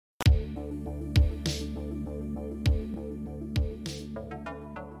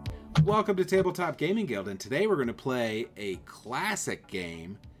Welcome to Tabletop Gaming Guild, and today we're going to play a classic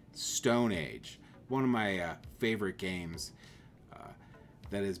game, Stone Age. One of my favorite games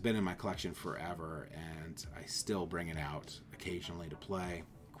that has been in my collection forever, and I still bring it out occasionally to play.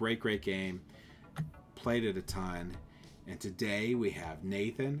 Great game. Played it a ton. And today we have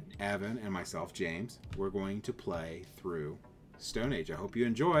Nathan, Evan, and myself, James. We're going to play through Stone Age. I hope you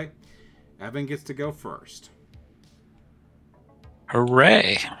enjoy. Evan gets to go first.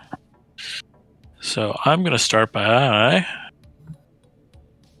 Hooray! So I'm going to start by...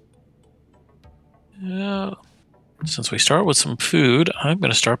 since we start with some food, I'm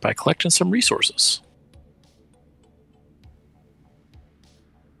going to start by collecting some resources.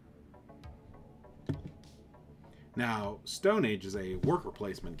 Now, Stone Age is a worker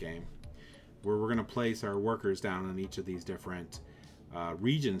placement game where we're going to place our workers down in each of these different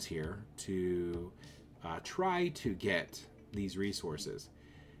regions here to try to get these resources.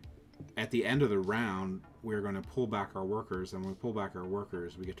 At the end of the round, we're going to pull back our workers, and when we pull back our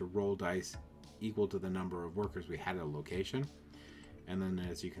workers, we get to roll dice equal to the number of workers we had at a location. And then,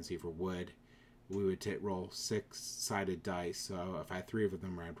 as you can see for wood, we would roll 6-sided dice. So if I had 3 of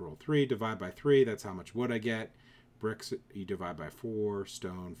them, I'd roll 3, divide by 3, that's how much wood I get. Bricks, you divide by 4,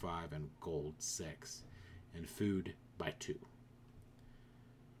 stone 5, and gold 6. And food by 2.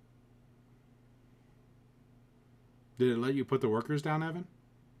 Did it let you put the workers down, Evan?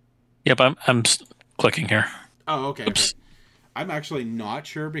 Yep, I'm clicking here. Oh, okay. Oops. Okay. I'm actually not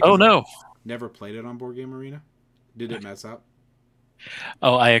sure because oh no, I never played it on Board Game Arena. Did it mess up?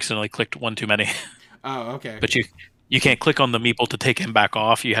 Oh, I accidentally clicked one too many. Oh, okay. But you can't click on the meeple to take him back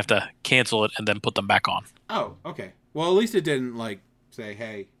off. You have to cancel it and then put them back on. Oh, okay. Well, at least it didn't say,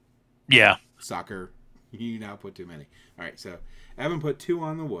 "Hey, yeah, sucker, you now put too many." All right, so Evan put 2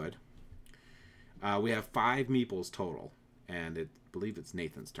 on the wood. We have 5 meeples total, and I believe it's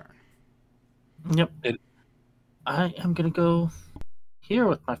Nathan's turn. Yep. I am going to go here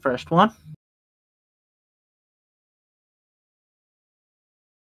with my first one.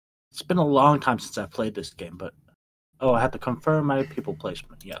 It's been a long time since I played this game, but... Oh, I have to confirm my people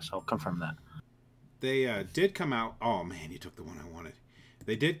placement. Yes, I'll confirm that. They did come out... Oh, man, you took the one I wanted.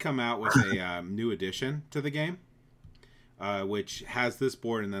 They did come out with a new addition to the game, which has this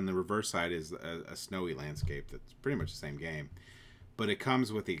board, and then the reverse side is a snowy landscape that's pretty much the same game. But it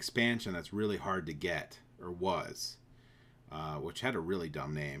comes with the expansion that's really hard to get, or was, which had a really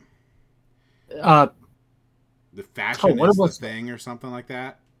dumb name. The Fashion is the Thing, or something like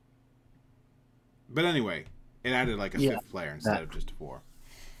that. But anyway, it added like a 5th player instead of just 4.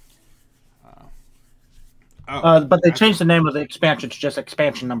 But they changed the name of the expansion to just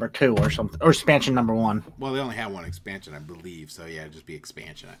expansion number 2 or something, or expansion number 1. Well, they only had one expansion, I believe. So yeah, it'd just be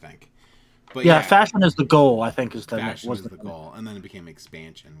expansion, I think. But yeah, fashion is the goal. I think fashion was the goal, and then it became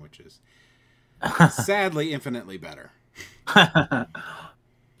expansion, which is sadly infinitely better.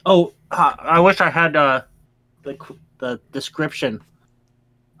 Oh, I wish I had the description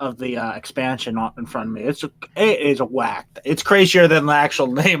of the expansion in front of me. It is a whack. It's crazier than the actual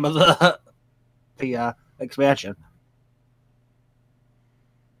name of the expansion.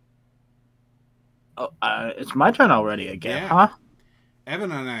 Oh, it's my turn already again, huh?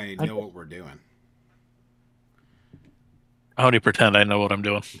 Evan and I know what we're doing. How do you pretend I know what I'm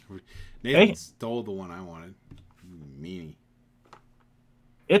doing? Nathan stole the one I wanted. Meanie.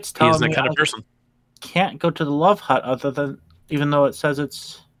 It's telling He's that me kind of person. Can't go to the Love Hut other than, even though it says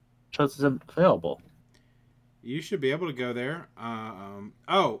it's available. You should be able to go there.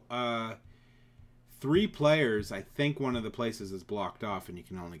 3 players. I think one of the places is blocked off, and you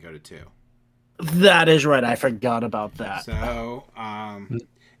can only go to 2. That is right. I forgot about that. So,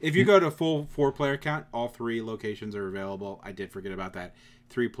 if you go to full 4-player count, all 3 locations are available. I did forget about that.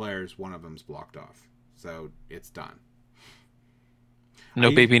 3 players, one of them's blocked off. So, it's done.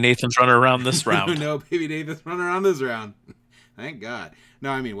 No baby Nathan's running around this round. No baby Nathan's running around this round. Thank God. No,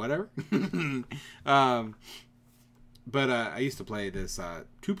 I mean, whatever. But I used to play this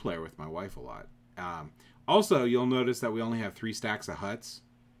 2-player with my wife a lot. Also, you'll notice that we only have 3 stacks of huts.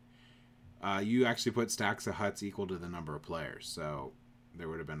 You actually put stacks of huts equal to the number of players, so there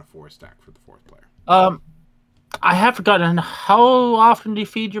would have been a 4 stack for the 4th player. I have forgotten, how often do you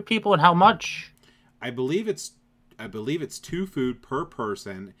feed your people and how much? I believe it's 2 food per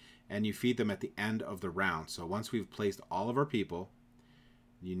person, and you feed them at the end of the round. So once we've placed all of our people,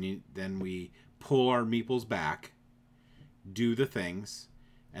 then we pull our meeples back, do the things,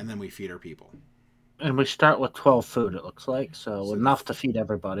 and then we feed our people. And we start with 12 food, it looks like, so enough to feed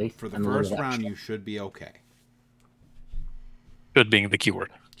everybody. For the first round, you should be okay. Should being the keyword.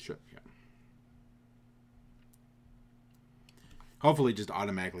 Should, yeah. Hopefully it just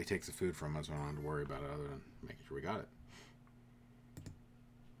automatically takes the food from us. We don't have to worry about it other than making sure we got it.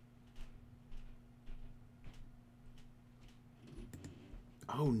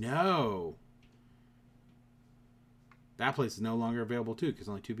 Oh, no. That place is no longer available, too, because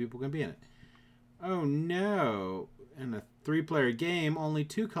only 2 people can be in it. Oh, no. In a 3-player game, only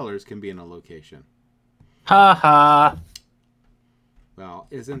 2 colors can be in a location. Ha ha. Well,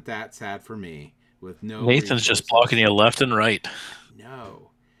 isn't that sad for me? With no Nathan's just resources. blocking you left and right. No.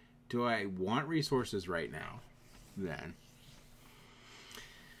 Do I want resources right now? Then.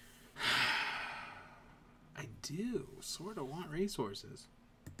 I do. Sort of want resources.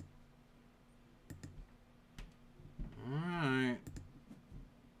 Alright.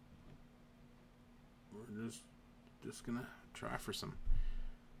 We're just gonna try for some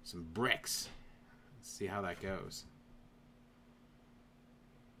bricks. Let's see how that goes.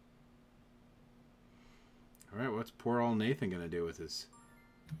 Alright, what's poor old Nathan gonna do with his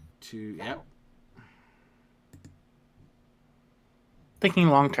 2? Yep. Thinking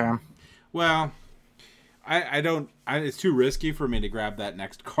long term. Well, I don't. It's too risky for me to grab that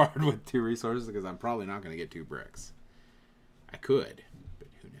next card with 2 resources because I'm probably not going to get 2 bricks. I could, but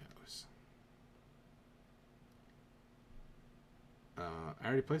who knows? I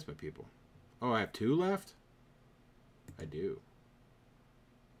already placed my people. Oh, I have 2 left? I do.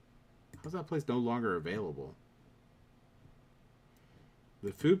 How's that place no longer available?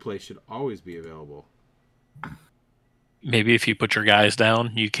 The food place should always be available. Maybe if you put your guys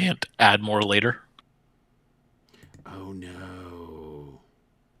down, you can't add more later. Oh no.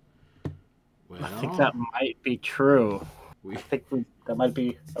 Well, I think that might be true. I think that might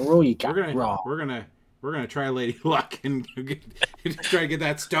be a rule you got wrong. We're gonna try Lady Luck and try to get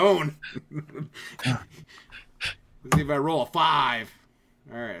that stone. Let's see if I roll a 5.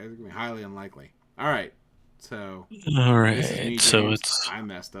 All right, it's gonna be highly unlikely. All right, so. All right, me, so James. it's. I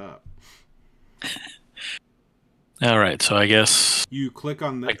messed up. All right, so I guess you click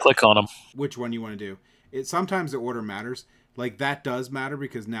on the. I click on them. Which one you want to do? Sometimes the order matters. Like that does matter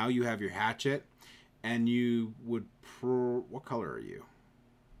because now you have your hatchet, and you would. What color are you?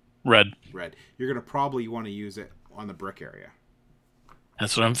 Red. Red. You're gonna probably want to use it on the brick area.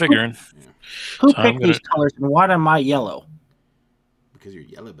 That's what I'm figuring. Yeah. Who picked these colors and why am I yellow? Because you're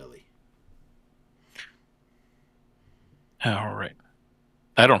yellow belly. All right.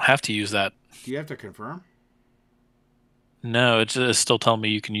 I don't have to use that. Do you have to confirm? No, it's still telling me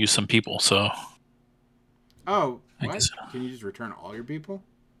you can use some people, so. Oh, what? Can you just return all your people?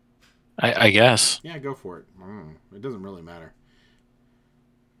 I guess. Yeah, go for it. It doesn't really matter.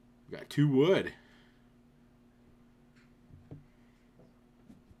 We got 2 wood.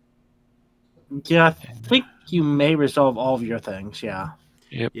 Yeah, I think you may resolve all of your things, yeah.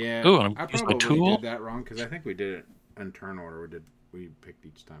 Yep. Yeah, Ooh, I probably did that wrong because I think we did it in turn order. We picked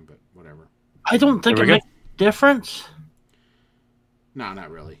each time, but whatever. I don't think it makes a difference. No, not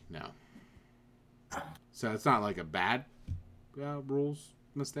really. No. So it's not like a bad rules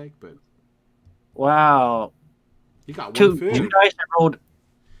mistake, but wow. You got 1 food. 2 dice. I rolled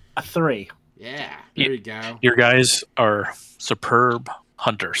a 3. Yeah, there you go. Your guys are superb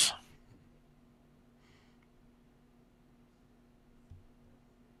hunters.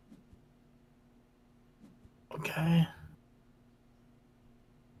 Okay.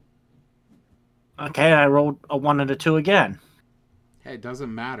 Okay, I rolled a 1 and a 2 again. Hey, it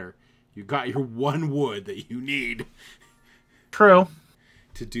doesn't matter. You got your 1 wood that you need. True.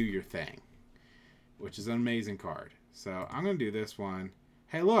 To do your thing. Which is an amazing card. So I'm going to do this one.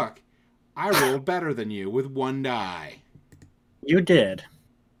 Hey, look. I rolled better than you with 1 die. You did.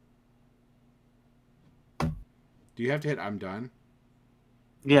 Do you have to hit I'm done?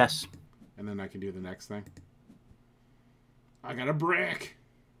 Yes. And then I can do the next thing? I got a brick.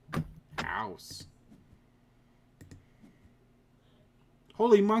 House.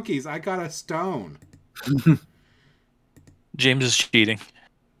 Holy monkeys, I got a stone. James is cheating.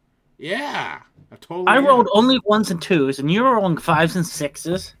 Yeah. I rolled only 1s and 2s, and you were rolling 5s and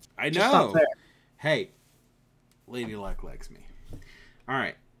 6s. I know. Hey, Lady Luck likes me. All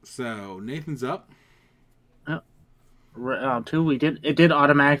right, so Nathan's up. Round 2, it did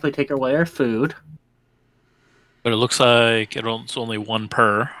automatically take away our food. But it looks like it's only 1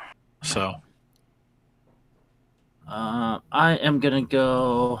 per, so. I am gonna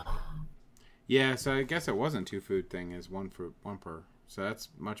go. Yeah, so I guess it wasn't 2 food thing. Is 1 per. So that's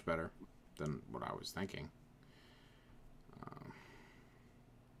much better than what I was thinking.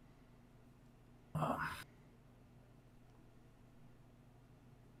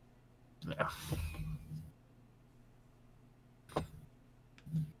 Yeah.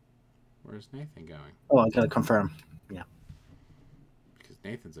 Where's Nathan going? Oh, I gotta confirm. Yeah.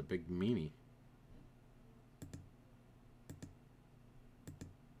 Nathan's a big meanie.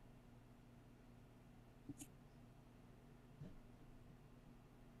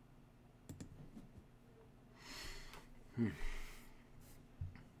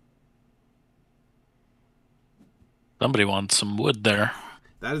 Somebody wants some wood there.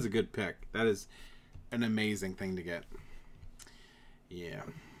 That is a good pick. That is an amazing thing to get. Yeah.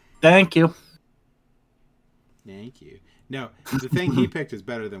 Thank you. Thank you. No, the thing he picked is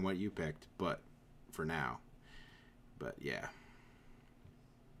better than what you picked, but for now. But yeah.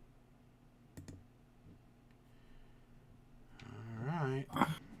 All right.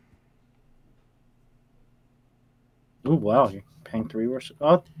 Oh wow, you're paying 3 versus.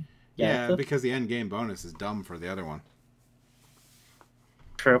 Oh, yeah, because the end game bonus is dumb for the other one.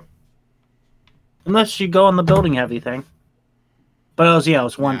 True. Unless you go on the building heavy thing. But it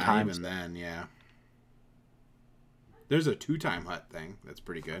was one time. Even then, yeah. There's a 2-time hut thing that's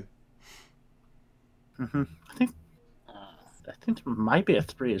pretty good. I think there might be a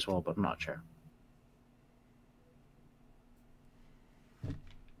 3 as well, but I'm not sure.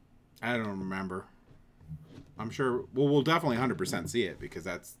 I don't remember. I'm sure. Well, we'll definitely 100% see it because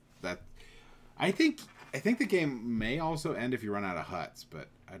that's that. I think the game may also end if you run out of huts, but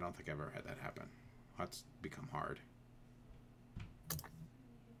I don't think I've ever had that happen. Huts become hard,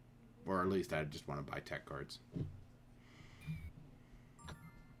 or at least I just want to buy tech cards.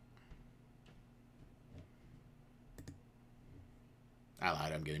 I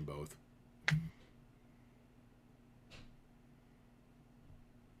lied. I'm getting both.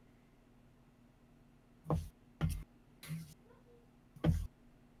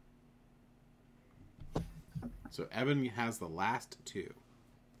 So Evan has the last 2.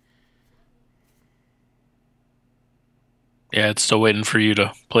 Yeah, it's still waiting for you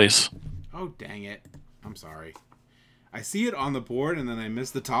to place. Oh, dang it. I'm sorry. I see it on the board, and then I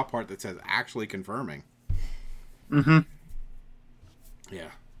miss the top part that says actually confirming.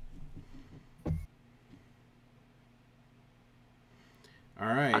 Yeah. All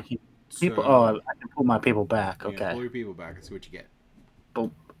right. I can pull my people back. Okay. Yeah, pull your people back and see what you get.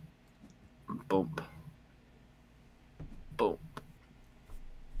 Boom. Boom. Boom.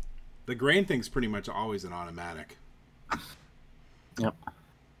 The grain thing's pretty much always an automatic. Yep.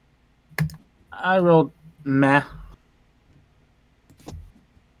 I rolled meh.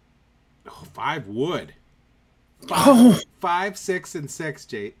 Oh, 5 wood. 5, 6, and 6,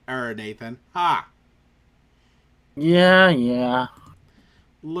 Nathan. Ha! Yeah.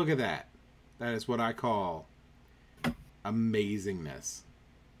 Look at that. That is what I call amazingness.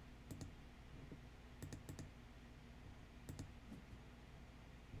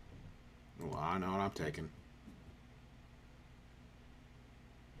 Well, I know what I'm taking.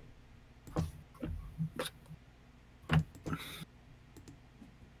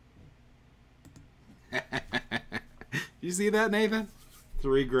 You see that, Nathan?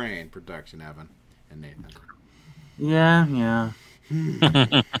 3 grain production, Evan and Nathan. Yeah.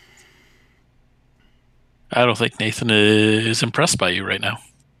 I don't think Nathan is impressed by you right now.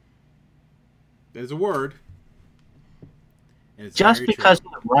 There's a word. And it's just because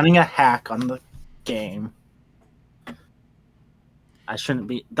you're running a hack on the game, I shouldn't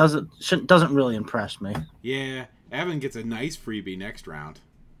be. Doesn't really impress me. Yeah, Evan gets a nice freebie next round.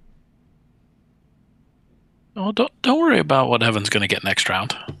 Oh, don't worry about what Evan's going to get next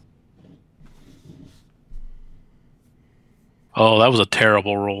round. Oh, that was a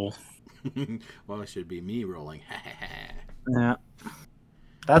terrible roll. Well, it should be me rolling. Yeah,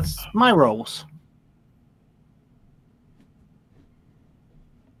 that's my rolls.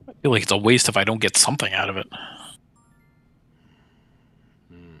 I feel like it's a waste if I don't get something out of it.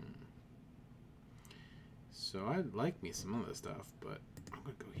 So I like me some of this stuff, but I'm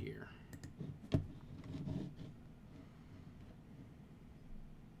gonna go here.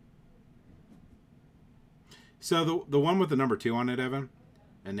 So the one with the number 2 on it, Evan,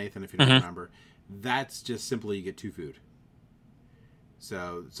 and Nathan, if you don't remember, that's just simply you get 2 food.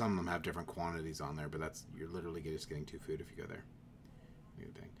 So some of them have different quantities on there, but you're literally just getting 2 food if you go there.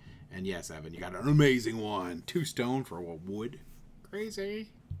 And yes, Evan, you got an amazing one. 2 stone for a wood. Crazy.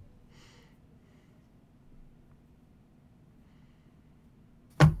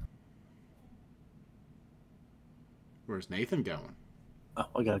 Where's Nathan going? Oh,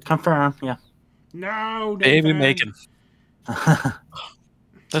 we gotta confirm. Yeah. No, Baby Nathan. Macon.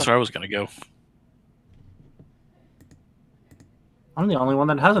 That's where I was going to go. I'm the only one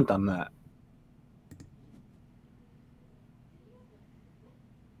that hasn't done that.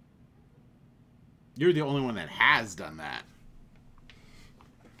 You're the only one that has done that.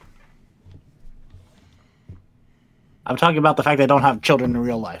 I'm talking about the fact they don't have children in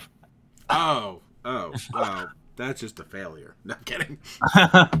real life. Oh, well, that's just a failure. No, I'm kidding.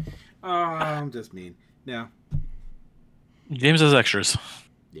 I'm just mean. No. James has extras.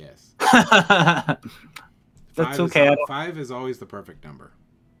 Yes. That's okay. 5 is always the perfect number.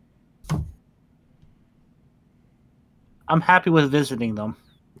 I'm happy with visiting them.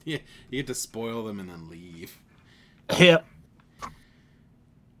 Yeah, you get to spoil them and then leave. Yep.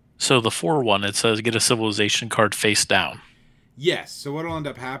 So the 4-1, it says get a civilization card face down. Yes. So what'll end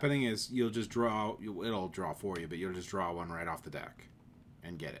up happening is you'll just draw. It'll draw for you, but you'll just draw one right off the deck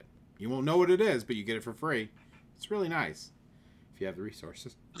and get it. You won't know what it is, but you get it for free. It's really nice if you have the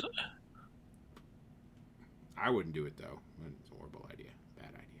resources. I wouldn't do it though. It's a horrible idea.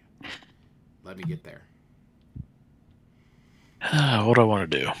 Bad idea. Let me get there. What do I want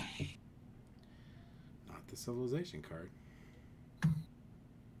to do? Not the civilization card.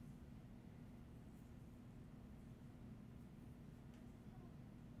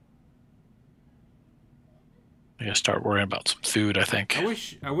 I gotta start worrying about some food, I think.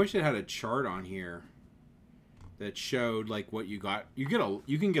 I wish it had a chart on here that showed like what you got. You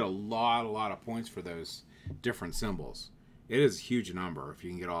can get a lot of points for those different symbols. It is a huge number if you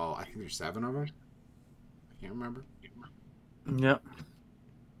can get all. I think there's 7 of them. I can't remember. Yep.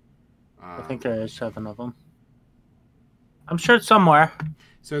 I think there is 7 of them. I'm sure it's somewhere.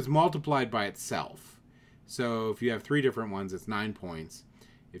 So it's multiplied by itself. So if you have 3 different ones, it's 9 points.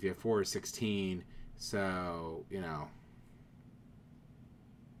 If you have 4, it's 16. So, you know,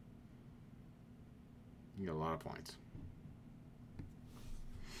 you get a lot of points.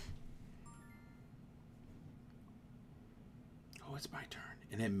 Oh, it's my turn.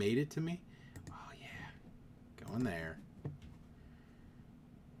 And it made it to me? Oh, yeah. Going there.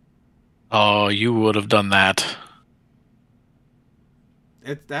 Oh, you would have done that.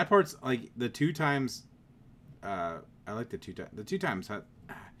 That part's like the 2 times. I like the 2 times. The 2 times.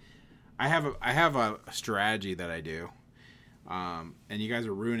 I have a strategy that I do, and you guys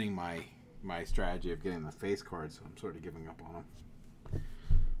are ruining my strategy of getting the face cards. So I'm sort of giving up on them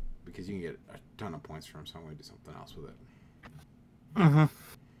because you can get a ton of points from them. So I'm going to do something else with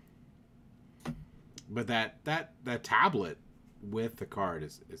it. But that tablet with the card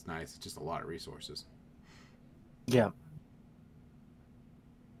is nice. It's just a lot of resources. Yeah.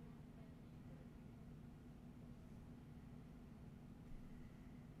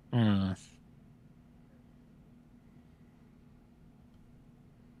 Hmm.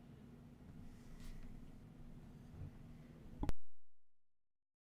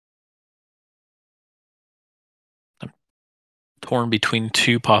 I'm torn between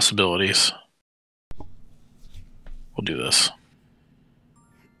 2 possibilities. We'll do this.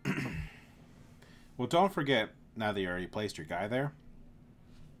 Well, don't forget, now that you already placed your guy there,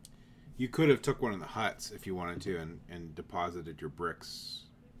 you could have took one of the huts if you wanted to and deposited your bricks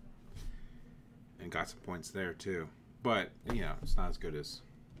and got some points there too. But, you know, it's not as good as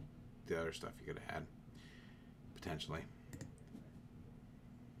the other stuff you could have had, potentially.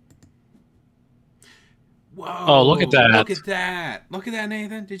 Whoa! Oh, look at that. Look at that. Look at that,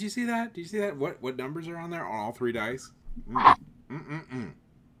 Nathan. Did you see that? Did you see that? What numbers are on there on all 3 dice? Man.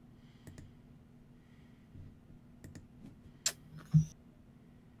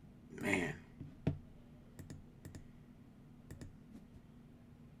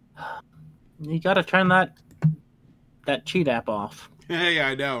 You gotta turn that cheat app off. Hey,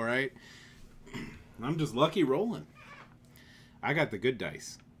 I know, right? I'm just lucky rolling. I got the good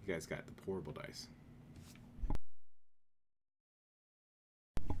dice. You guys got the horrible dice.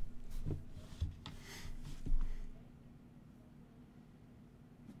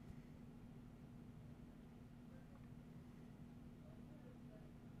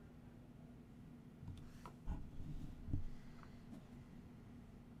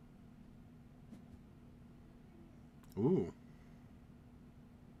 Ooh.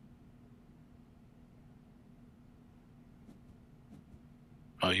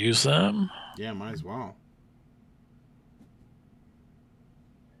 I'll use them. Yeah, might as well.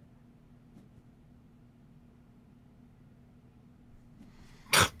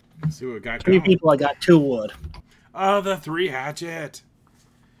 Let's see what we got 3 going. people, I got 2 wood. Oh, the 3 hatchet.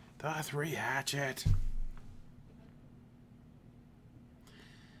 The 3 hatchet.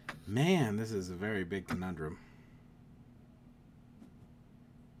 Man, this is a very big conundrum.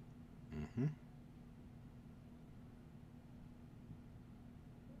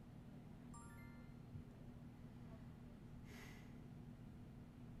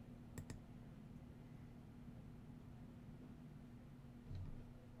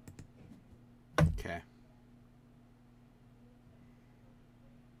 Okay.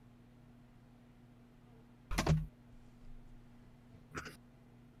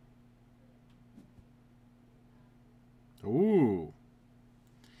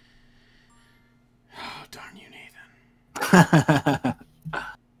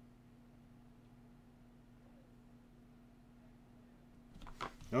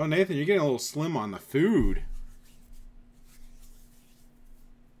 Oh, Nathan, you're getting a little slim on the food.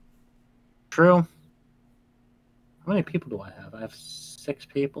 True. How many people do I have? I have 6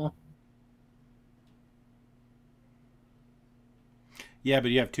 people. Yeah,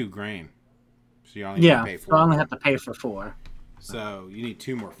 but you have 2 grain. So you only need to pay 4. So I only have to pay for 4. So you need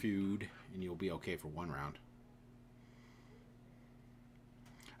 2 more food, and you'll be okay for 1 round.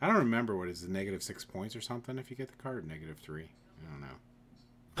 I don't remember what is the -6 points or something if you get the card. -3. I don't know.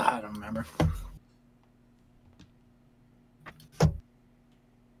 I don't remember.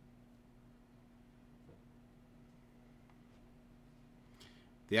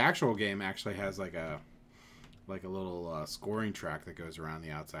 The actual game actually has like a little scoring track that goes around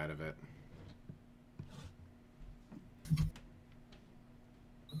the outside of it.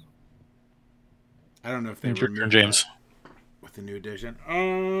 I don't know if they removed James with the new edition.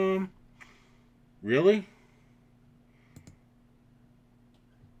 Really?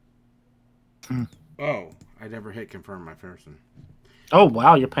 Oh, I never hit confirm my person. Oh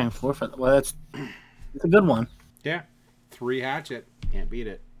wow, you're paying 4 for that. Well, it's a good one. Yeah, 3 hatchet, can't beat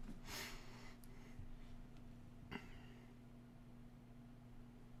it.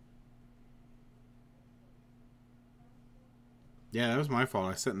 Yeah, that was my fault. I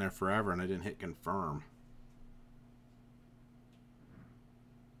was sitting there forever and I didn't hit confirm.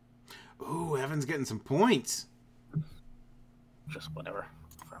 Ooh, Evan's getting some points. Just whatever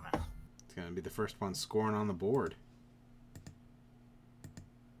for a minute. It's going to be the first one scoring on the board.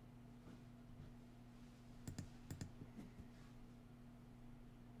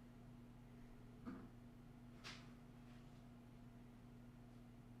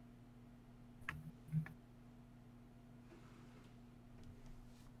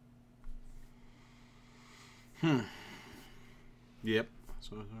 Yep.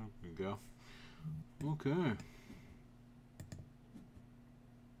 So there we go. Okay.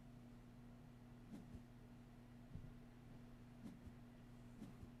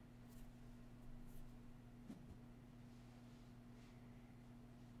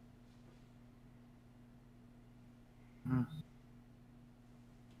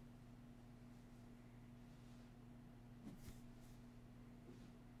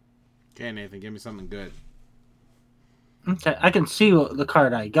 Okay, Nathan, give me something good. Okay, I can see the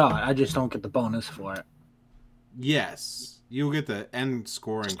card I got. I just don't get the bonus for it. Yes. You'll get the end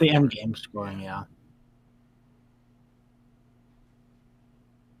scoring. Just the end game scoring, yeah.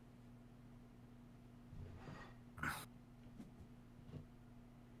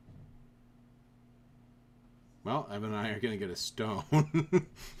 Well, Evan and I are going to get a stone.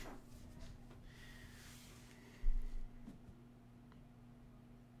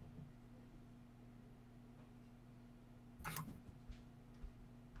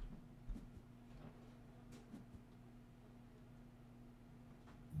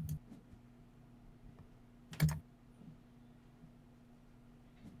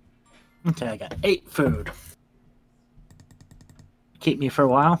 Okay, I got 8 food. Keep me for a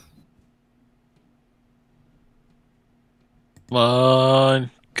while.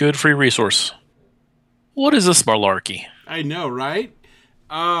 Good free resource. What is this malarkey? I know, right?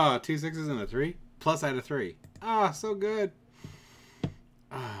 Ah, 2 6s and a 3. Plus I had a 3. Ah, so good.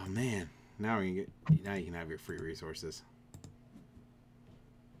 Oh man. Now you can have your free resources.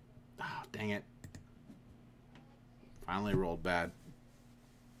 Oh, dang it. Finally rolled bad.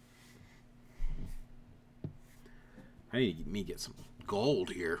 I need to get some gold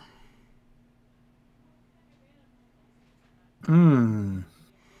here.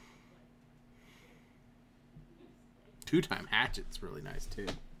 Two-time hatchet's really nice too.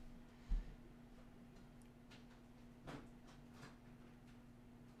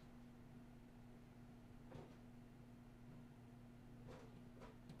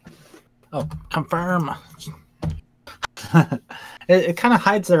 Oh, confirm. It kind of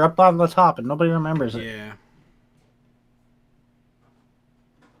hides there up on the top and nobody remembers it. Yeah.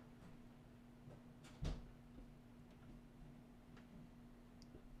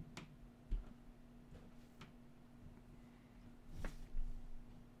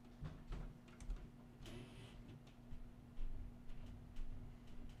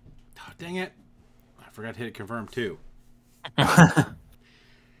 Oh, dang it. I forgot to hit confirm too. You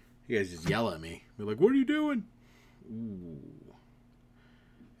guys just yell at me. They're like, what are you doing? Ooh.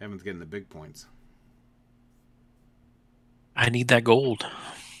 Evan's getting the big points. I need that gold.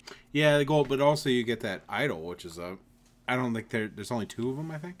 Yeah, the gold, but also you get that idol, which is a... I don't think there's only 2 of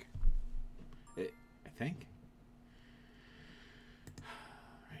them, I think. I think.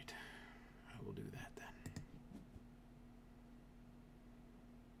 Right. I will do that then.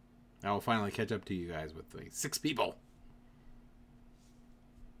 I will finally catch up to you guys with like 6 people.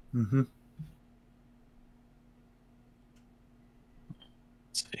 Mm-hmm.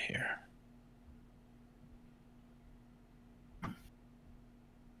 Let's see here.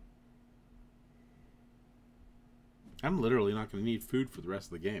 I'm literally not going to need food for the rest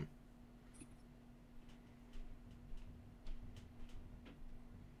of the game.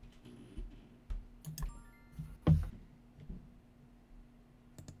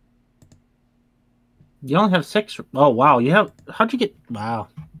 You only have 6. Oh, wow. You have. How'd you get. Wow.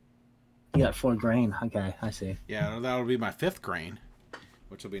 You got 4 grain. Okay, I see. Yeah, that'll be my 5th grain,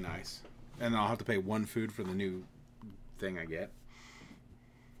 which will be nice. And I'll have to pay 1 food for the new thing I get.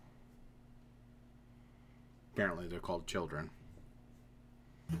 Apparently, they're called children.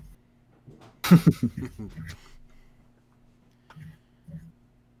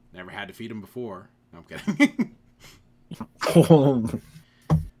 Never had to feed them before. No, I'm kidding.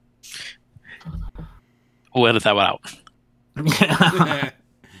 We'll edit that one out.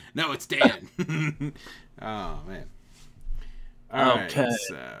 No, it's Dan. Oh, man. All right, Okay.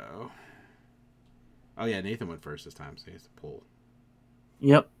 so... Oh, yeah, Nathan went first this time, so he has to pull.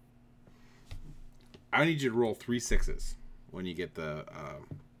 Yep. I need you to roll 3 6s when you get the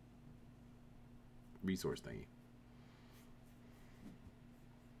resource thingy.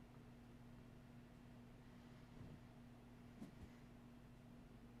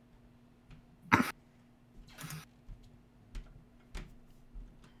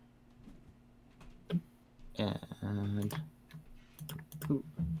 And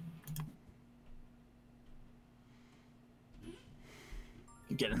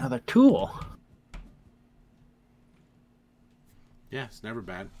get another tool. Yeah, it's never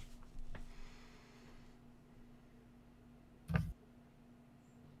bad.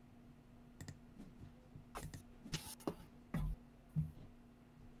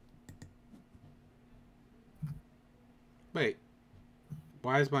 Wait,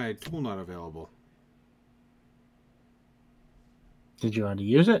 why is my tool not available? Did you already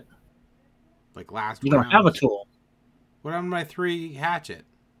use it? Like last You don't have a round. tool. What happened to my 3 hatchet?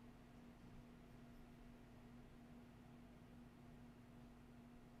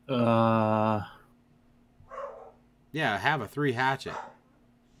 Yeah, I have a 3 hatchet.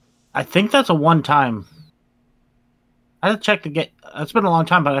 I think that's a one-time. I had to check to get. It's been a long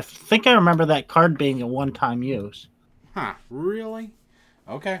time, but I think I remember that card being a one-time use. Huh, really?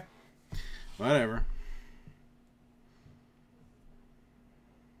 Okay. Whatever.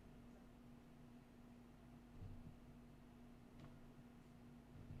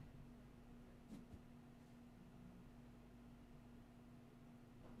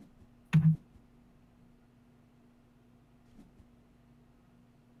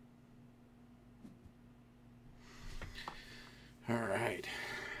 All right.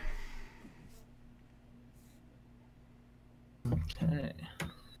 Okay.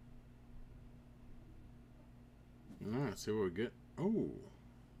 Let's see what we get. Oh,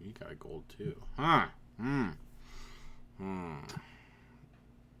 you got gold too. Huh.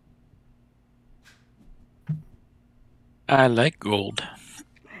 I like gold.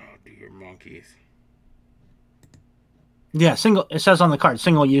 Oh, dear monkeys. Yeah, single. It says on the card,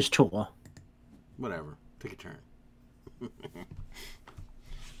 single-use tool. Whatever. Take a turn.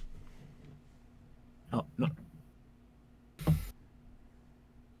 Oh no.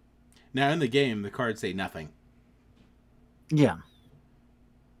 Now, in the game, the cards say nothing. Yeah.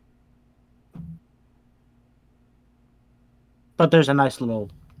 But there's a nice little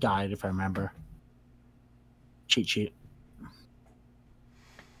guide, if I remember. Cheat sheet.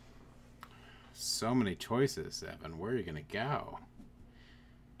 So many choices, Evan. Where are you going to go?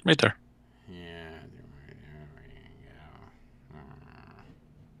 Right there. Yeah, there you go.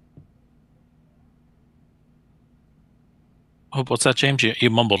 Oh, what's that, James? You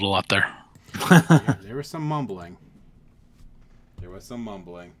mumbled a lot there. Yeah, there was some mumbling.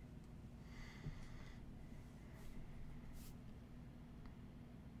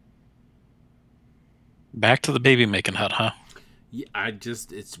 Back to the baby making hut, huh? Yeah,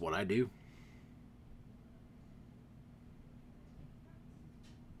 it's what I do.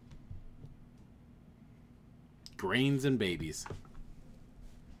 Grains and babies.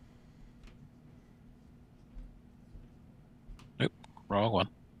 Nope, wrong one.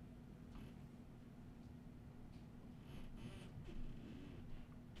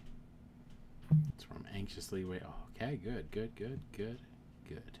 It's from anxiously wait. Oh, okay, good.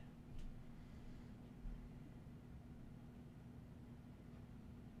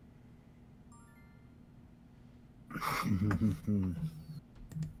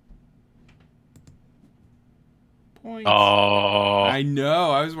 points. Oh. I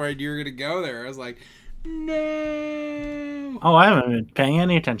know. I was worried you were going to go there. I was like, no. Oh, I haven't been paying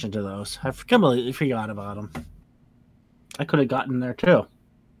any attention to those. I completely forgot about them. I could have gotten there too.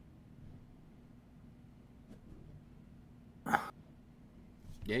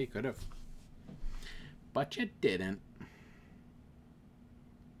 Yeah, you could have. But you didn't.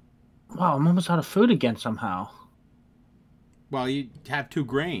 Wow, I'm almost out of food again somehow. Well, you have 2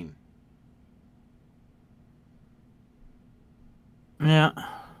 grain. Yeah.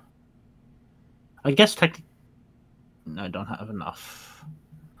 I guess I don't have enough.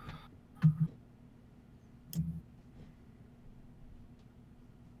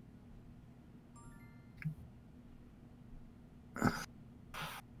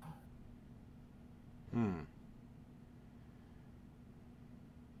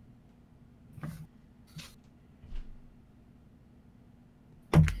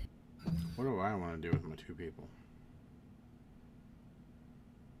 What do I want to do with my 2 people?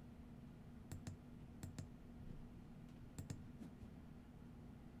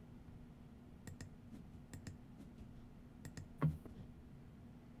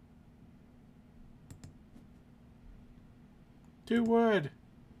 Do wood.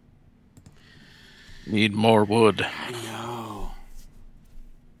 Need more wood. I know.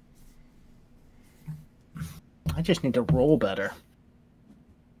 I just need to roll better.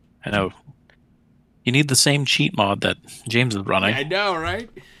 I know. You need the same cheat mod that James is running. I know, right?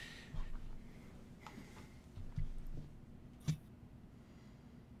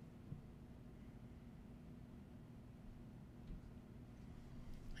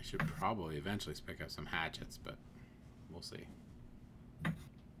 I should probably eventually pick up some hatchets, but we'll see.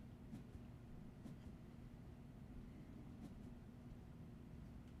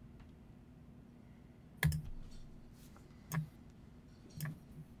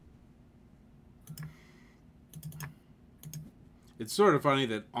 It's sort of funny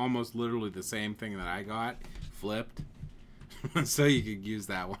that almost literally the same thing that I got flipped. So you could use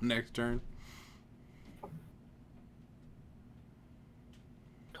that one next turn.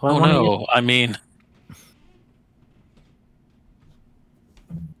 Oh no, I mean...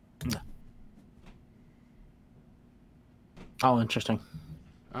 Oh, interesting.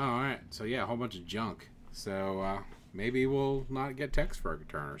 Oh, alright. So yeah, a whole bunch of junk. So maybe we'll not get text for a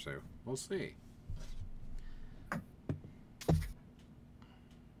turn or so. We'll see.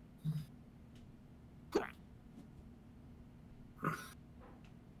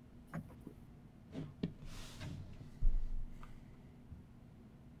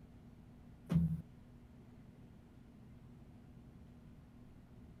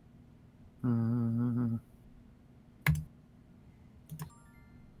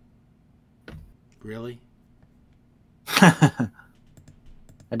 Really? I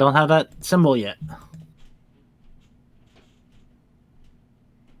don't have that symbol yet.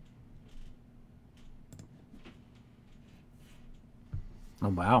 Oh,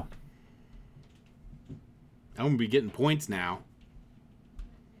 wow. I'm going to be getting points now.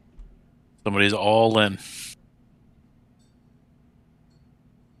 Somebody's all in.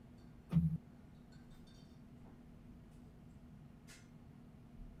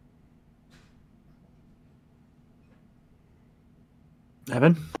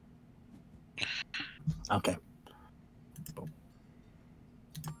 Evan? Okay.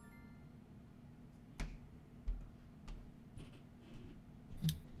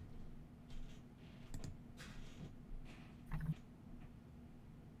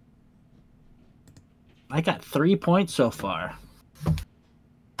 I got 3 points so far.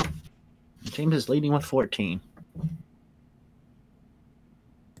 James is leading with 14.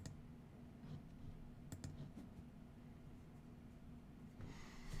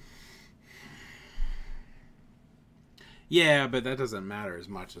 Yeah, but that doesn't matter as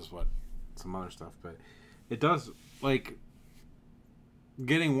much as what some other stuff. But it does, like,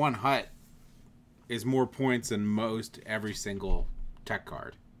 getting 1 hut is more points than most every single tech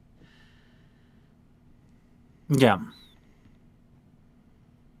card. Yeah.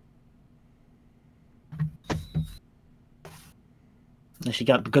 And she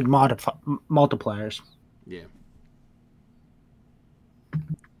got good multipliers. Yeah.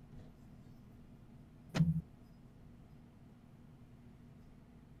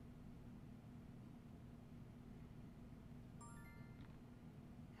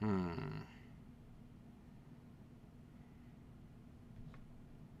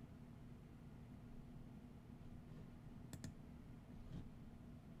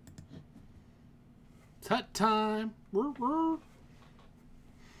 Hut time. Wow.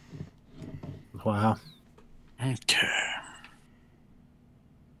 Okay.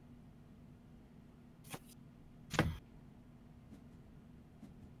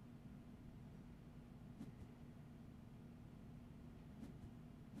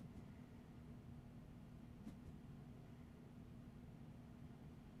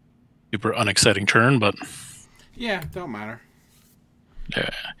 super unexciting turn, but Yeah, don't matter. yeah,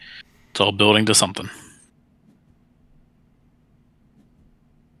 it's all building to something.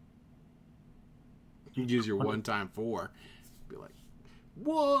 You use your 1x4. Be like,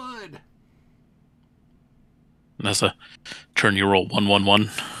 wood. And that's a turn you roll 1-1-1.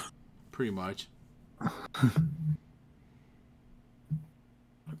 Pretty much.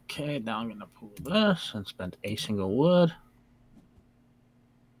 Okay, now I'm gonna pull this and spend a single wood.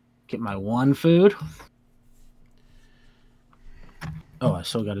 Get my 1 food. Oh, I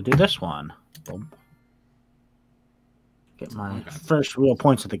still got to do this one. Boom. Get my first real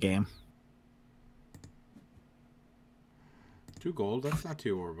points of the game. 2 gold. That's not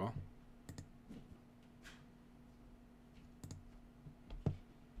too horrible.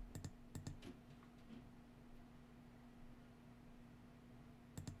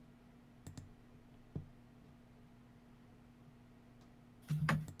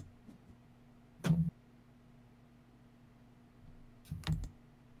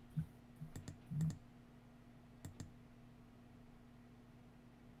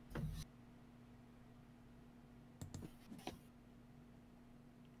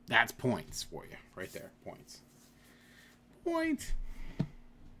 That's points for you. Right there. Points. Point.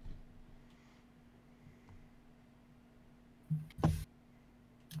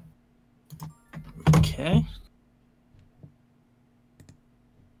 Okay.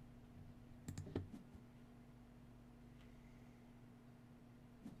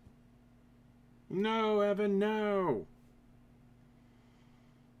 No, Evan, no.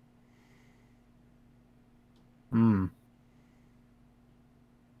 Hmm.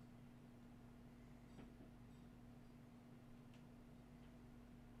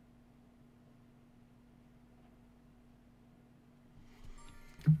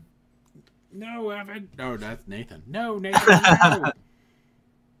 No, Evan. No, that's Nathan. No, Nathan, no.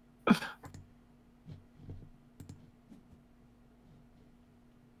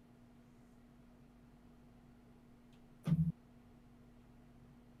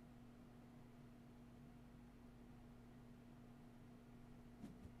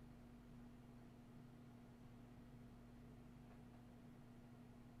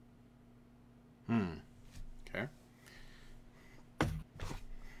 Okay.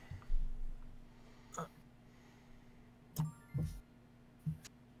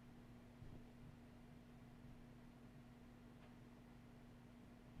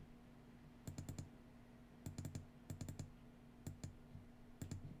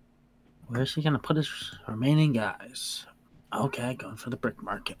 Where's he gonna put his remaining guys? Okay, going for the brick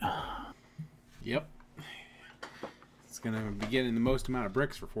market. Yep. It's going to be getting the most amount of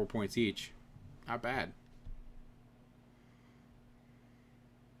bricks for 4 points each. Not bad.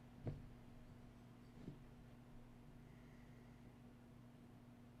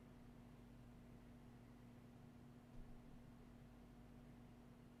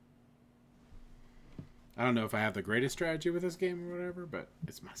 I don't know if I have the greatest strategy with this game or whatever, but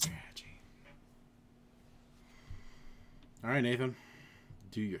it's my strategy. All right, Nathan.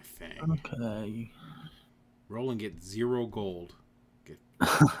 Do your thing. Okay. Roll and get 0 gold.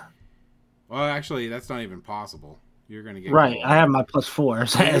 Well, actually, that's not even possible. You're going to get Right, gold. I have my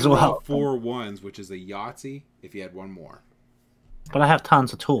 +4s You're as gonna roll well. 4 ones, which is a Yahtzee if you had 1 more. But I have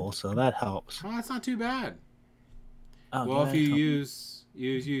tons of tools, so that helps. Oh, that's not too bad. Okay, Well, if you so-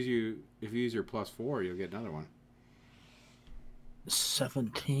 use your +4, you'll get another one.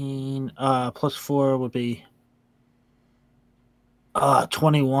 17 +4 would be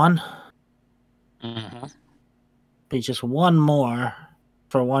 21. Mm-hmm. Be just 1 more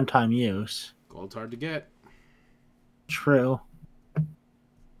for one-time use. Gold's hard to get. True.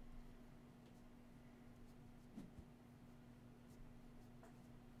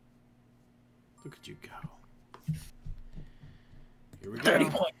 Look at you go. Here we go. 30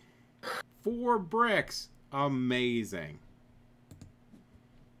 points. 4 bricks. Amazing.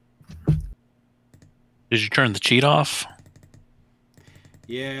 Did you turn the cheat off?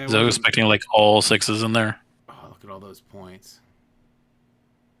 Yeah. Because I was expecting like all 6s in there. Oh, look at all those points.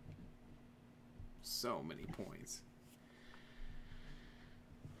 So many points.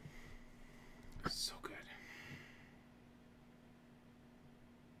 So good.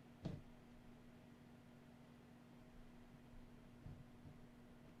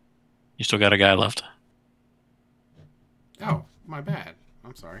 You still got a guy left. Oh, my bad.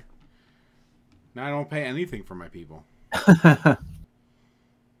 I'm sorry. Now I don't pay anything for my people.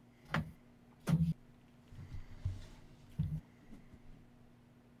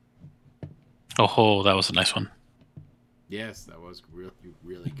 Oh, that was a nice one. Yes, that was really,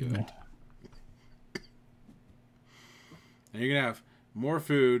 really good. And you're going to have more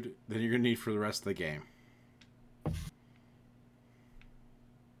food than you're going to need for the rest of the game.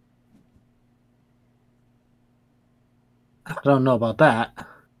 I don't know about that.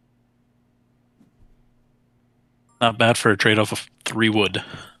 Not bad for a trade-off of 3 wood.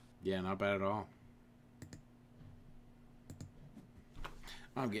 Yeah, not bad at all.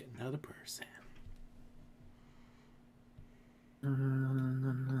 I'm getting another person. I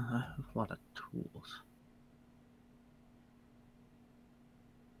have a lot of tools.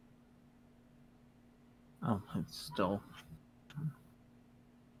 Oh, it's still.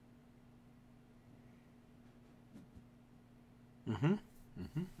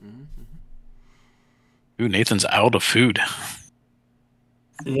 Ooh, Nathan's out of food.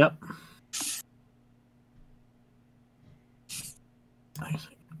 Yep. I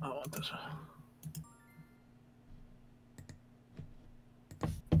want this one.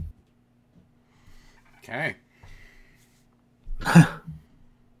 Okay.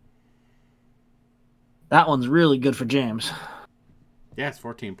 That one's really good for James. Yeah, it's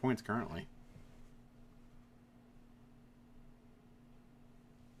 14 points currently.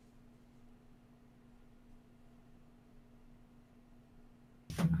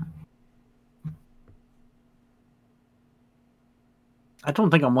 I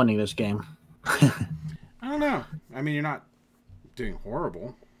don't think I'm winning this game. I don't know. I mean, you're not doing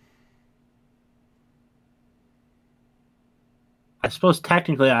horrible. I suppose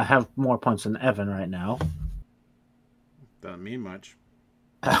technically I have more points than Evan right now. Doesn't mean much.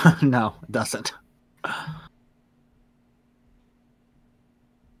 No, it doesn't.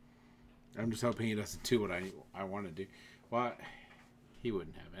 I'm just hoping he doesn't do what I want to do. Well, he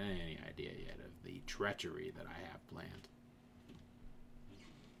wouldn't have any idea yet of the treachery that I have planned.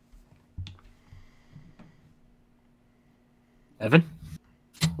 Evan?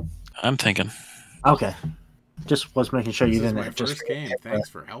 I'm thinking. Okay. Just was making sure This you is didn't. my first game. Thanks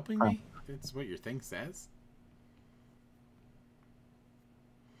for helping me. That's what your thing says.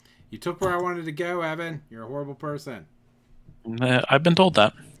 You took where I wanted to go, Evan. You're a horrible person. I've been told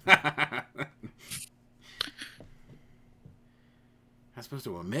that. I'm supposed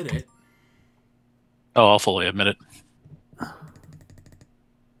to admit it. Oh, I'll fully admit it.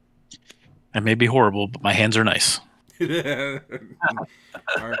 I may be horrible, but my hands are nice.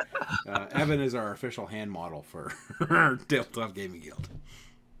 Evan is our official hand model for Tabletop Gaming Guild.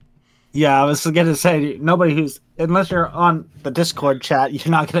 Yeah, I was going to say, nobody who's, unless you're on the Discord chat, you're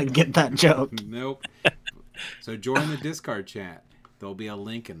not going to get that joke. Nope. So join the Discord chat. There'll be a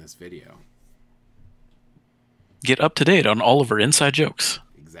link in this video. Get up to date on all of our inside jokes.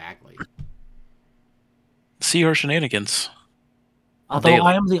 Exactly. See our shenanigans. Although Daily.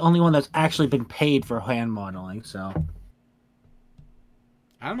 I am the only one that's actually been paid for hand modeling, so.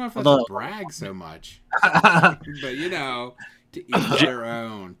 I don't know if that's a brag so much. But, you know, to each their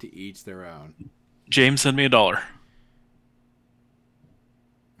own. To each their own. James, send me $1.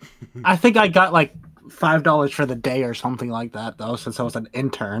 I think I got like $5 for the day or something like that, though, since I was an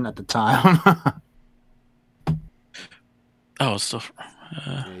intern at the time. Oh, so.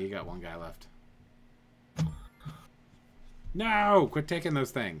 Yeah, you got one guy left. No! Quit taking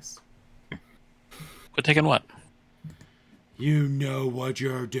those things. Quit taking what? You know what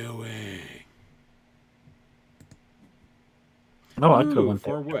you're doing. No, I could have went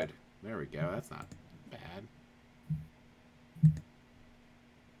 4 there. wood. There we go. That's not bad.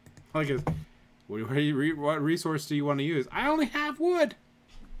 Like, what resource do you want to use? I only have wood.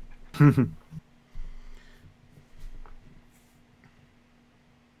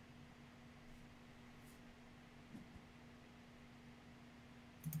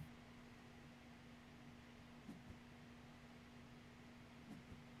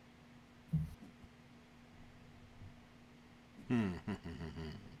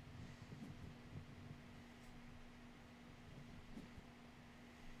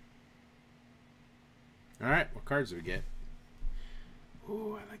 All right, what cards do we get?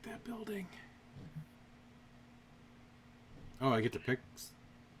 Ooh, I like that building. Oh, I get to pick.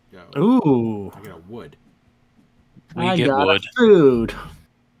 Yo, Ooh. I get a wood. We get wood. Food.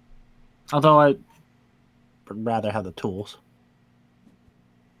 Although I would rather have the tools.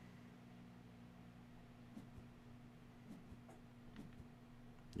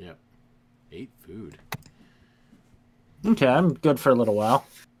 Yep. 8 food. Okay, I'm good for a little while.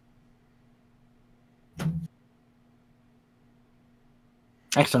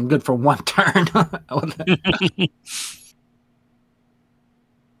 Actually, I'm good for one turn. All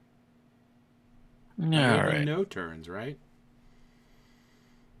right. No turns, right?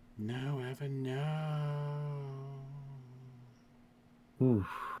 No, Evan, no. Oof.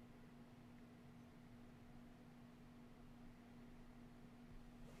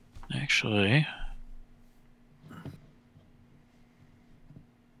 Actually,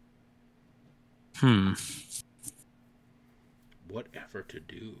 Whatever to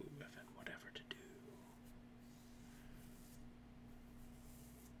do, Evan. Whatever to do.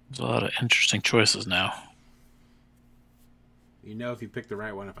 there's a lot of interesting choices now. You know if you pick the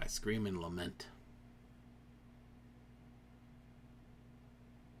right one if I scream and lament.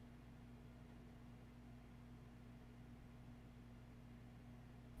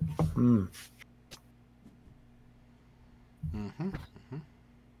 Hmm. Mm-hmm. Mm-hmm.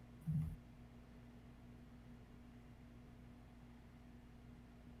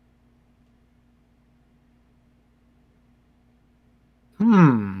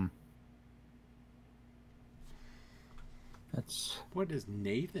 Hmm. That's What is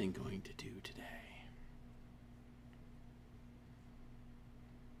Nathan going to do today?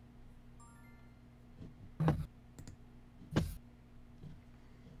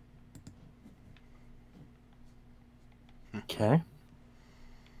 okay.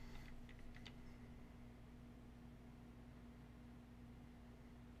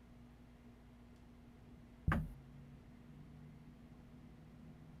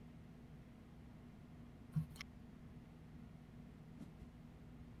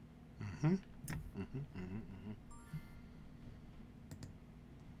 Mm-hmm. Mm-hmm. Mm-hmm. Mm-hmm.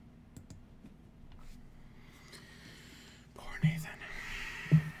 Poor Nathan.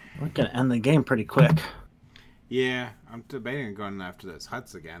 We're gonna end the game pretty quick. Yeah, I'm debating on going after those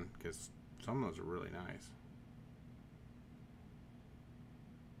huts again because some of those are really nice.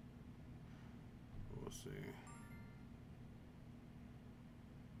 We'll see.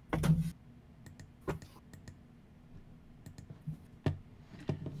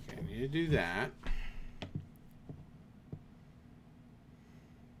 Okay, I need to do that.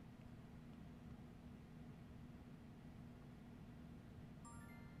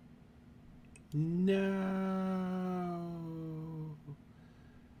 No.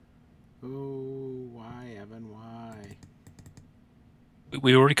 Oh, why, Evan? Why?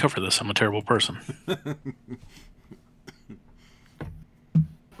 We already covered this. I'm a terrible person.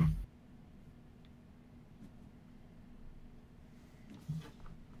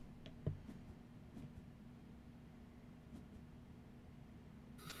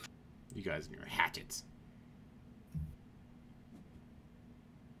 You guys and your hatchets.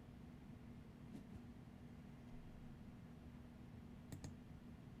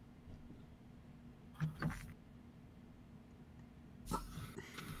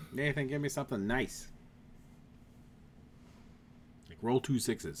 Nathan, give me something nice. Like roll 2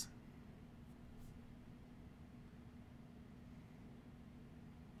 6s.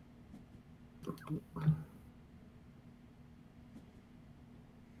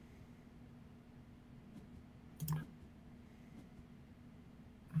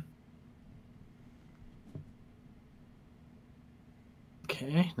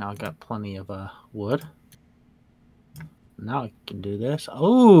 Okay, now I got plenty of wood. Now I can do this.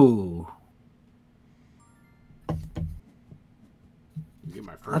 Oh, Get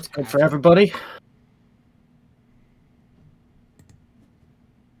my first that's good hatchet. for everybody.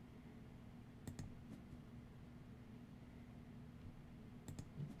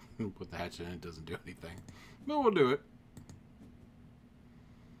 Put the hatchet in, it doesn't do anything. But we'll do it.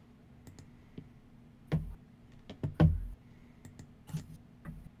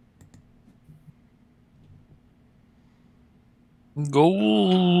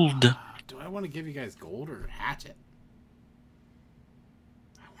 Gold. Do I want to give you guys gold or hatchet?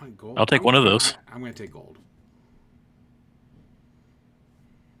 I want gold. I'll take one of those. I'm going to take gold.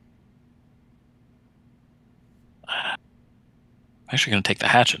 I'm actually going to take the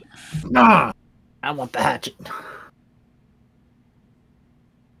hatchet. Nah, I want the hatchet.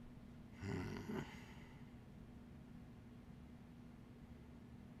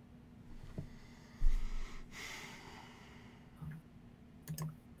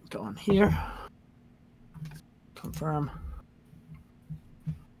 Go on here. Confirm.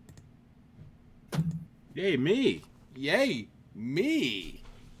 Yay, me. Yay, me.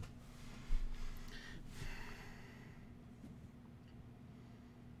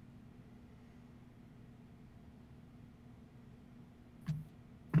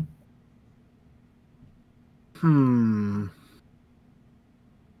 Hmm.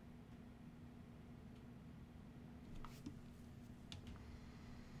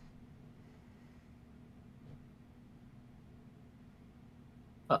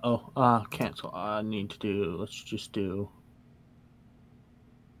 Uh-oh. Cancel. I need to do... Let's just do...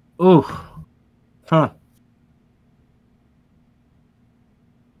 Ooh. Huh.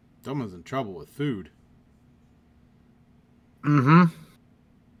 Someone's in trouble with food.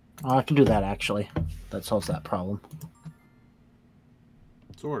 Mm-hmm. Oh, I can do that actually. That solves that problem.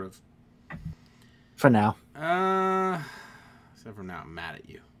 Sort of. For now. Except for now I'm mad at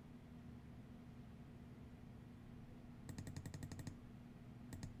you.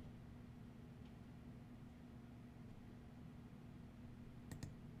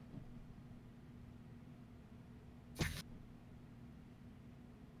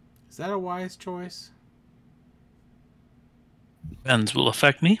 Is that a wise choice? Depends. Will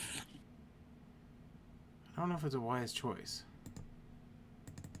affect me. I don't know if it's a wise choice.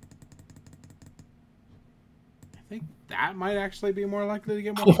 I think that might actually be more likely to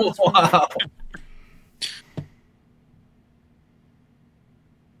get more points from me. Wow.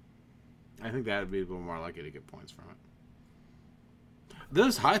 I think that would be a little more likely to get points from it.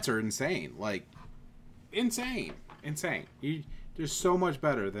 Those huts are insane. Like, insane. Insane. They're so much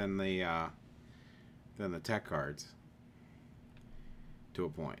better than the tech cards. To a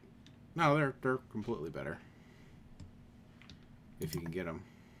point. No, they're completely better. If you can get them.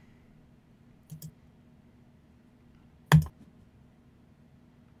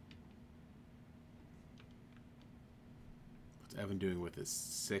 What's Evan doing with his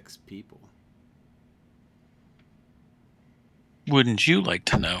 6 people? Wouldn't you like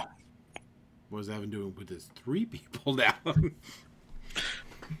to know? What's Evan doing with his 3 people now? I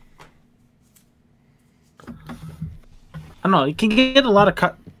don't know. You can get a lot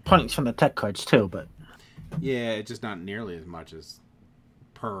of points from the tech cards too, but Yeah, it's just not nearly as much as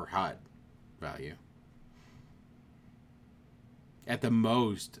per HUD value. At the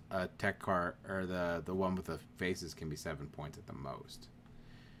most, a tech card or the one with the faces can be 7 points at the most.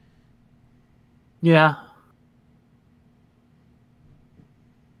 yeah.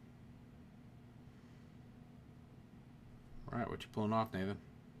 All right, what you pulling off, Nathan?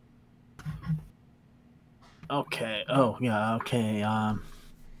 Okay. Oh, yeah. Okay. I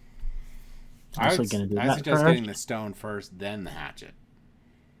Actually gonna do that suggest first. getting the stone first, then the hatchet.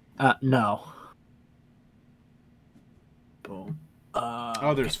 No. Boom.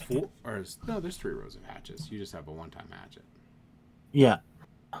 Oh, there's 4, or no, there's 3 rows of hatchets. You just have a one-time hatchet. Yeah.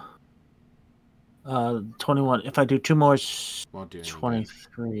 21. If I do 2 more, Won't do anything.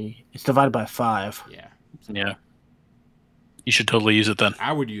 23. It's divided by 5. Yeah, Yeah. You should totally use it then.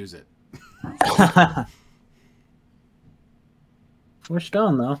 I would use it. 4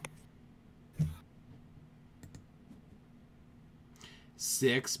 stone though.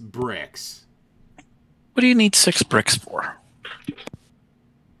 6 bricks. What do you need 6 bricks for?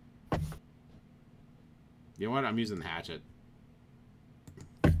 You know what? I'm using the hatchet.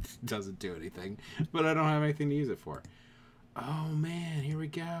 Doesn't do anything, but I don't have anything to use it for. Oh man, here we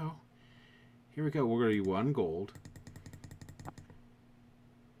go. Here we go. We're gonna do 1 gold.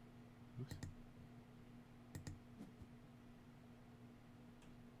 Oops.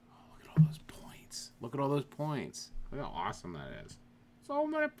 Oh, look at all those points. Look at all those points. Look how awesome that is. So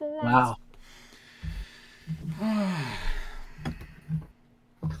many points. Wow.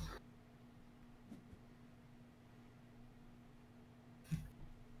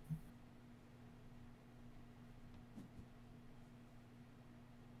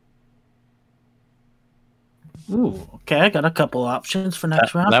 Ooh. Okay. I got a couple options for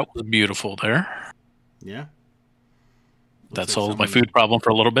next round. That was beautiful there. Yeah. That Looks like solved my someone- food problem for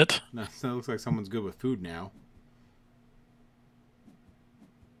a little bit. No, so it looks like someone's good with food now.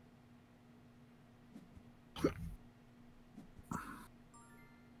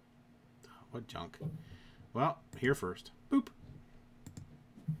 What junk? Well, here first. Boop.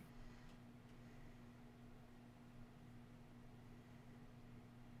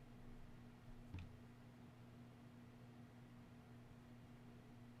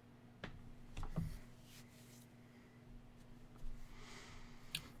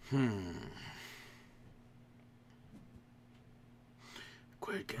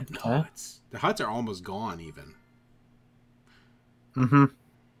 Quit getting Okay. huts. The huts are almost gone even. Mm-hmm.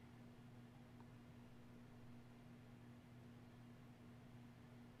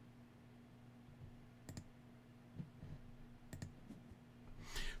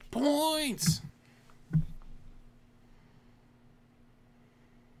 Points!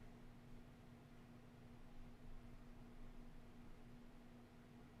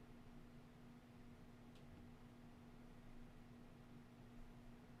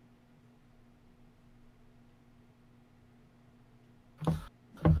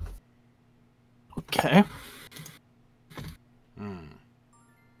 Okay. Hmm.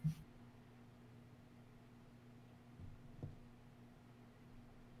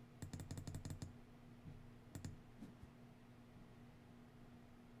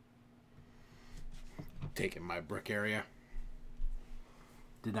 Taking my brick area.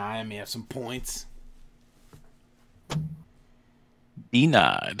 Deny me of some points.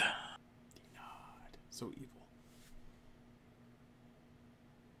 Denied. So evil.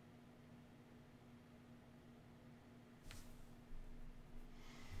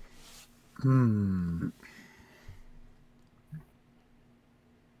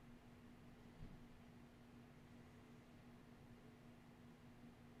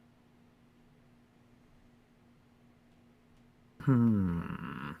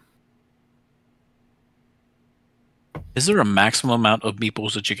 Is there a maximum amount of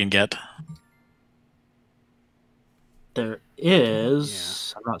meeples that you can get? There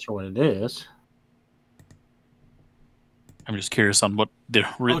is. I'm not sure what it is. I'm just curious on what the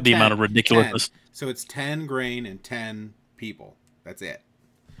 10, amount of ridiculousness. 10. So it's 10 grain and 10 people. That's it.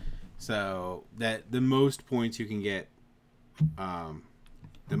 So that the most points you can get,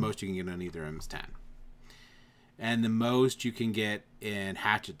 the most you can get on either of them is 10. And the most you can get in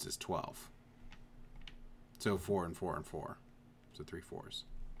hatchets is 12. So 4 and 4 and 4. So 3 4s.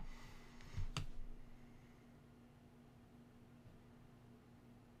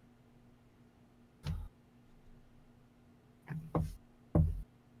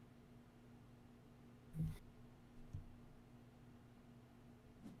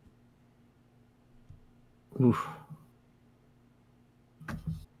 Oof.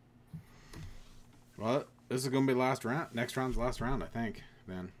 Well, this is going to be last round. Next round's the last round, I think.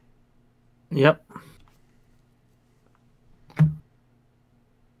 Then. Yep.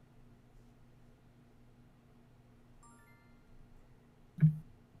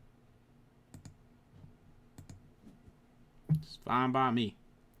 It's fine by me.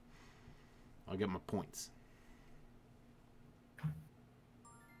 I'll get my points.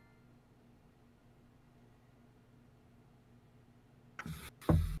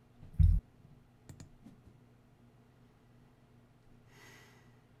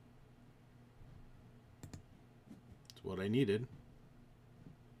 It's what I needed.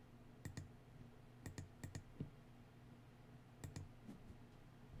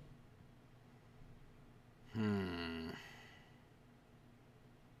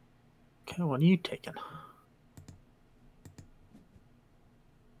 Okay, what are you taking?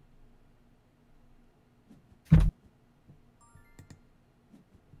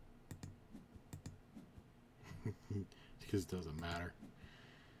 Because it doesn't matter.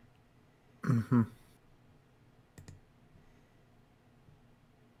 Mm-hmm.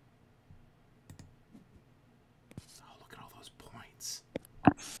 Oh, look at all those points.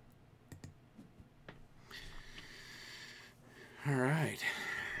 All right.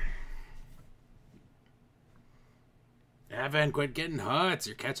 Evan, quit getting huts.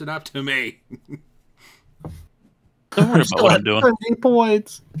 You're catching up to me. Don't worry about what I'm doing. 30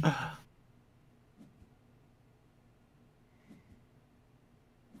 points.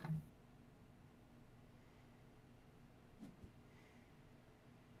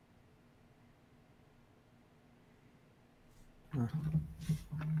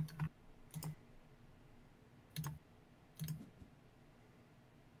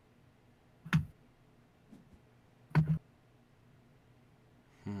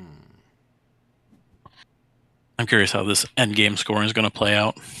 I'm curious how this end game scoring is going to play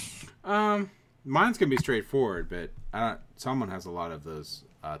out. Mine's gonna be straightforward, but someone has a lot of those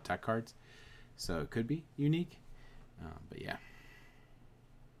tech cards, so it could be unique. But yeah.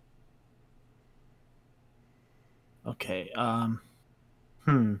 Okay.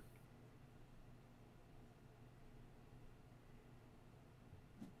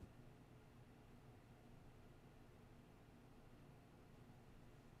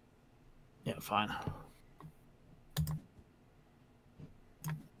 Yeah, fine.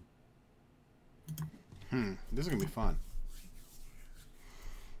 This is gonna be fun.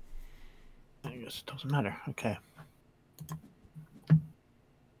 I guess it doesn't matter. Okay.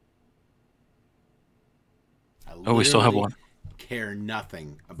 Oh, we still have literally one. Care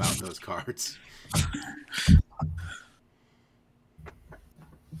nothing about those cards.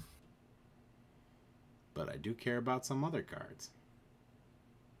 But I do care about some other cards.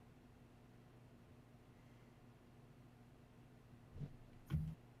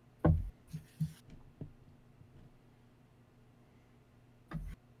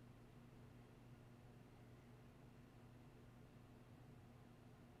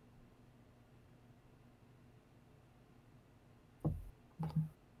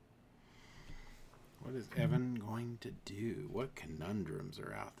 What is Evan going to do? What conundrums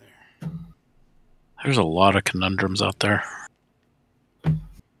are out there? There's a lot of conundrums out there.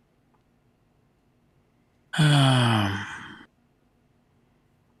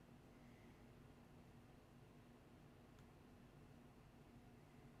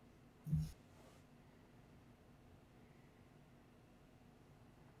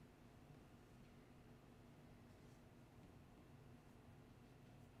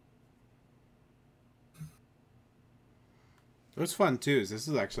 What's fun too is this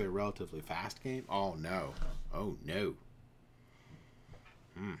is actually a relatively fast game. Oh no. Oh no.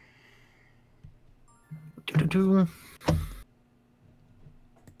 Do-do-do.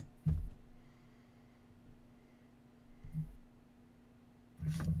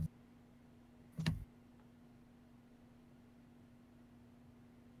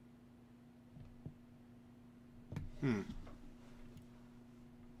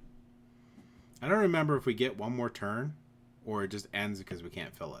 I don't remember if we get one more turn or it just ends because we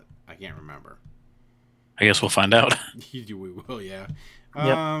can't fill it. I can't remember. I guess we'll find out. We will, yeah.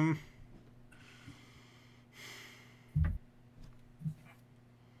 Yep.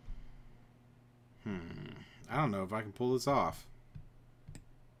 I don't know if I can pull this off.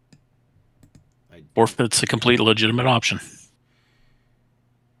 Forfeit's a complete legitimate option.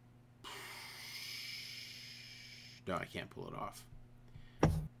 No, I can't pull it off.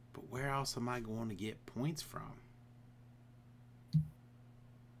 But where else am I going to get points from?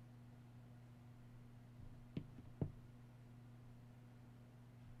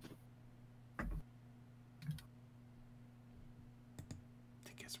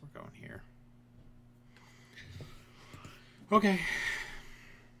 I guess we're going here. Okay.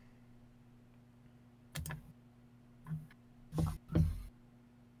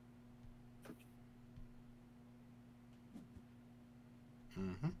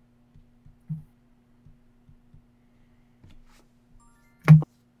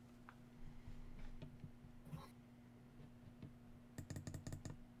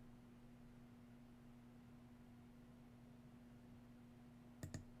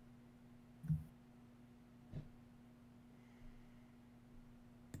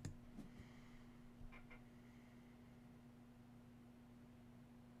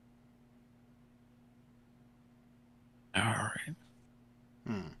 All right.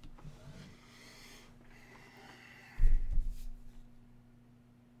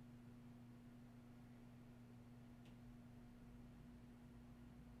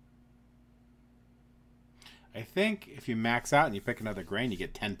 I think if you max out and you pick another grain, you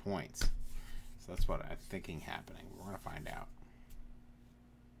get 10 points. So that's what I'm thinking happening. We're going to find out.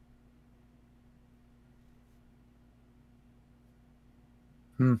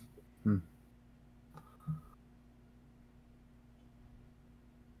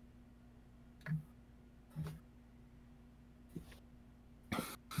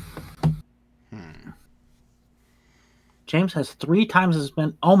 James has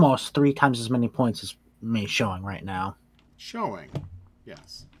almost three times as many points as me showing right now. Showing,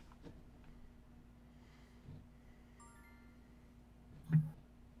 yes.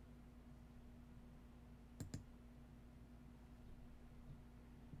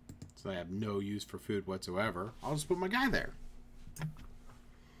 So I have no use for food whatsoever. I'll just put my guy there.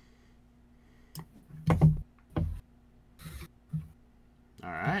 All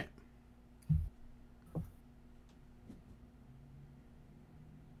right.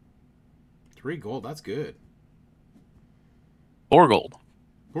 $3 gold, that's good. 4 gold.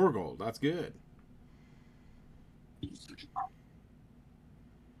 4 gold, that's good.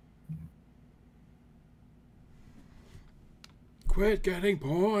 Quit getting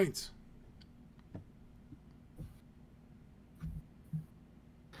points.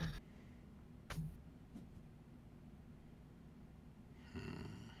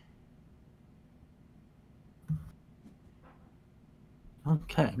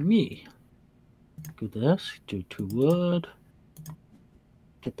 Okay, me. Do this. Do 2 wood.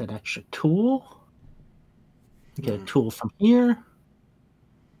 Get that extra tool. Get a tool from here.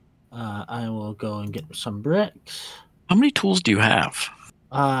 I will go and get some bricks. How many tools do you have?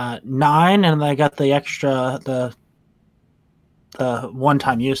 9, and I got the extra, the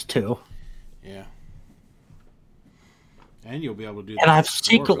one-time use too. Yeah. And you'll be able to do that. And I've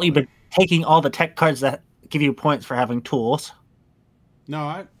secretly been taking all the tech cards that give you points for having tools.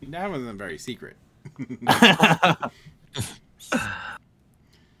 No, that wasn't very secret.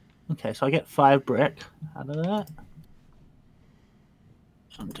 Okay, so I get 5 brick out of that.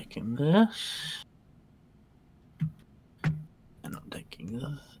 I'm taking this. And I'm taking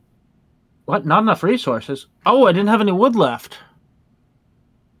this. What? Not enough resources? Oh, I didn't have any wood left.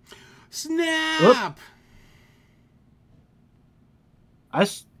 Snap!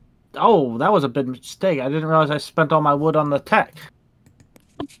 Oh, that was a big mistake. I didn't realize I spent all my wood on the tech.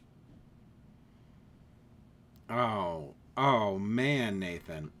 Oh man,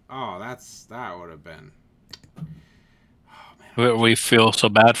 Nathan. Oh, that would have been. Oh man. We feel so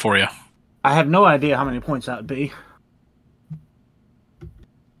bad for you. I have no idea how many points that would be. I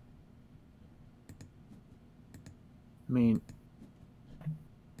mean,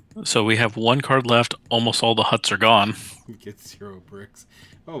 So we have one card left. Almost all the huts are gone. Get 0 bricks.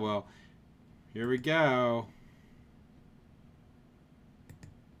 Oh well. Here we go.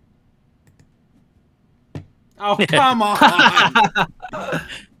 Oh come on!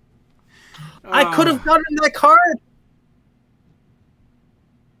 I could have gotten that card.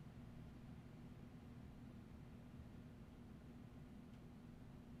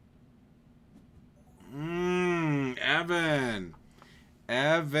 Evan.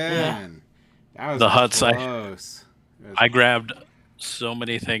 Evan. That was The huts, close. I grabbed so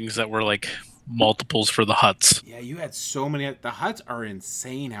many things that were like multiples for the huts. Yeah, you had so many. The huts are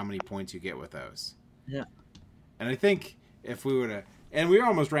insane how many points you get with those. Yeah. And I think if we would have... And we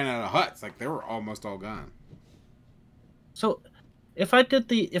almost ran out of huts. Like, they were almost all gone. So, if I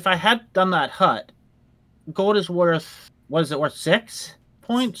had done that hut, gold is worth... What is it worth? 6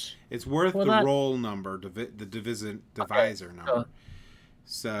 points? It's worth the that? roll number, the divisor number.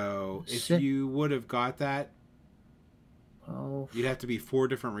 So if you would have got that, you'd have to be 4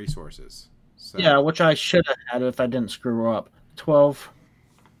 different resources. So. Yeah, which I should have had if I didn't screw up. 12,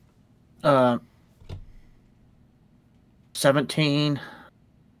 17,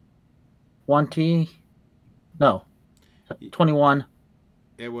 20, no, 21.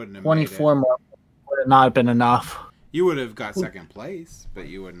 It wouldn't have 24 more would have not been enough. You would have got second place, but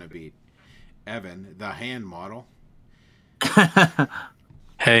you wouldn't have beat Evan, the hand model.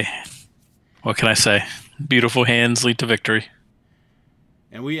 Hey, what can I say? Beautiful hands lead to victory.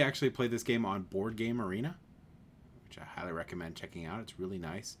 And we actually played this game on Board Game Arena, which I highly recommend checking out. It's really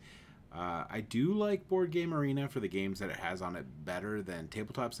nice. I do like Board Game Arena for the games that it has on it better than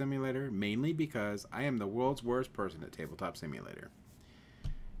Tabletop Simulator, mainly because I am the world's worst person at Tabletop Simulator.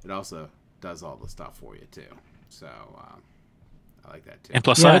 It also does all the stuff for you, too. So, I like that, too. And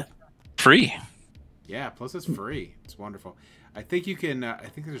plus, free. Yeah, plus it's free. It's wonderful. I think you can. I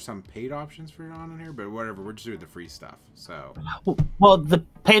think there's some paid options for it on in here, but whatever. We're just doing the free stuff. So. Well, the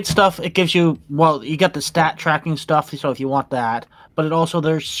paid stuff it gives you. Well, you got the stat tracking stuff. So if you want that, but it also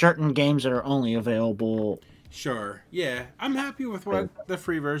there's certain games that are only available. Sure. Yeah, I'm happy with what the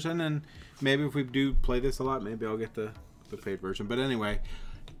free version, and maybe if we do play this a lot, maybe I'll get the paid version. But anyway,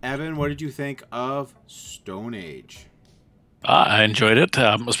 Evan, what did you think of Stone Age? I enjoyed it,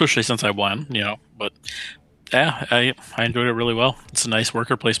 especially since I won, but yeah, I enjoyed it really well. It's a nice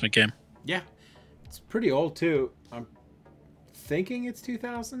worker placement game. Yeah, it's pretty old too. I'm thinking it's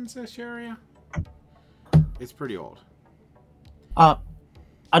 2000s-ish area. It's pretty old. I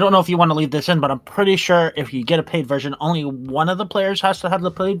don't know if you want to leave this in, but I'm pretty sure if you get a paid version, only one of the players has to have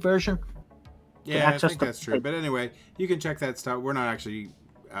the paid version. Yeah, I think that's true. But anyway, you can check that stuff. We're not actually...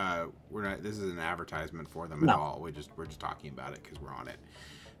 this is an advertisement for them at all. We're just talking about it because we're on it.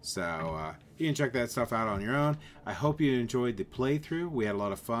 So you can check that stuff out on your own. I hope you enjoyed the playthrough. We had a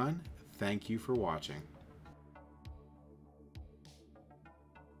lot of fun. Thank you for watching.